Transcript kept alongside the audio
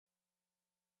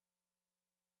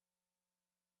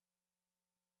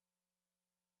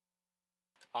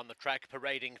On the track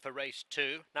parading for race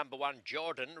 2, number 1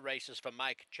 Jordan races for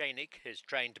Mike Chainik, is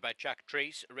trained by Chuck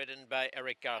Treese, ridden by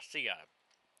Eric Garcia.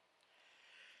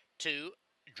 2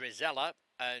 Drizella,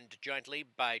 owned jointly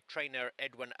by trainer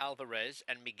Edwin Alvarez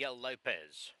and Miguel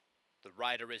Lopez. The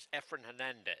rider is Efren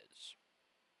Hernandez.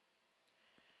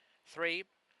 3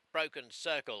 Broken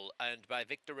Circle, owned by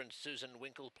Victor and Susan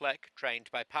Winklepleck, trained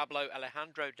by Pablo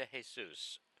Alejandro de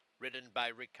Jesus, ridden by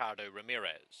Ricardo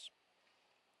Ramirez.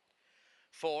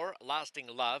 4 Lasting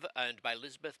Love, owned by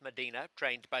Lisbeth Medina,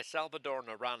 trained by Salvador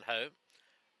Naranjo.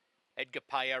 Edgar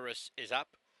Payeras is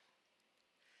up.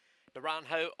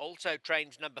 Naranjo also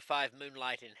trains number 5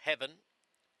 Moonlight in Heaven.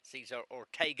 Cesar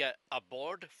Ortega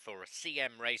aboard for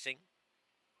CM Racing.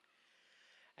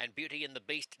 And Beauty and the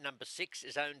Beast number 6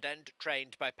 is owned and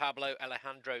trained by Pablo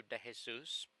Alejandro de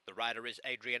Jesus. The rider is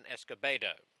Adrian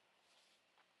Escobedo.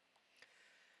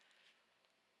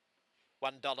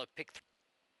 $1 pick.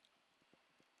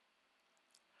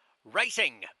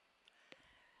 Racing!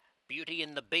 Beauty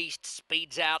and the Beast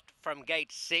speeds out from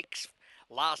gate 6.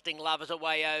 Lasting Love is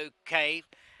away okay.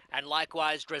 And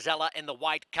likewise Drizella in the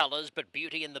white colours, but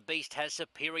Beauty and the Beast has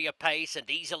superior pace and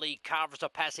easily carves a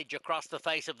passage across the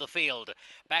face of the field.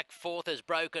 Back 4th is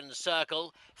Broken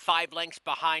Circle, 5 lengths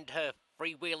behind her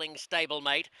freewheeling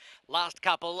stablemate. Last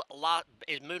couple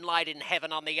is Moonlight in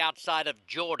Heaven on the outside of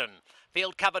Jordan.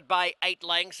 Field covered by 8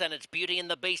 lengths, and it's Beauty and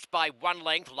the Beast by 1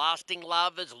 length. Lasting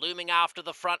Love is looming after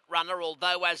the front runner,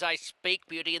 although as I speak,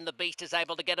 Beauty and the Beast is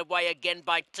able to get away again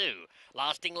by 2.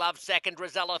 Lasting Love second,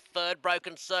 Rosella third.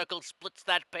 Broken Circle splits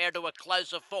that pair to a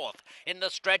closer 4th. In the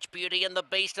stretch, Beauty and the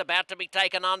Beast about to be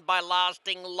taken on by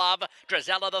Lasting Love.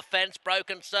 Drizella the fence,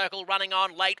 Broken Circle running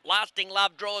on late. Lasting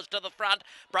Love draws to the front.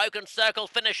 Broken Circle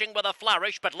finishing with a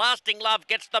flourish, but Lasting Love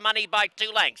gets the money by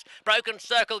 2 lengths. Broken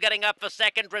Circle getting up for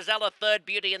second, Drizella third,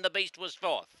 Beauty and the Beast was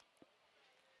 4th.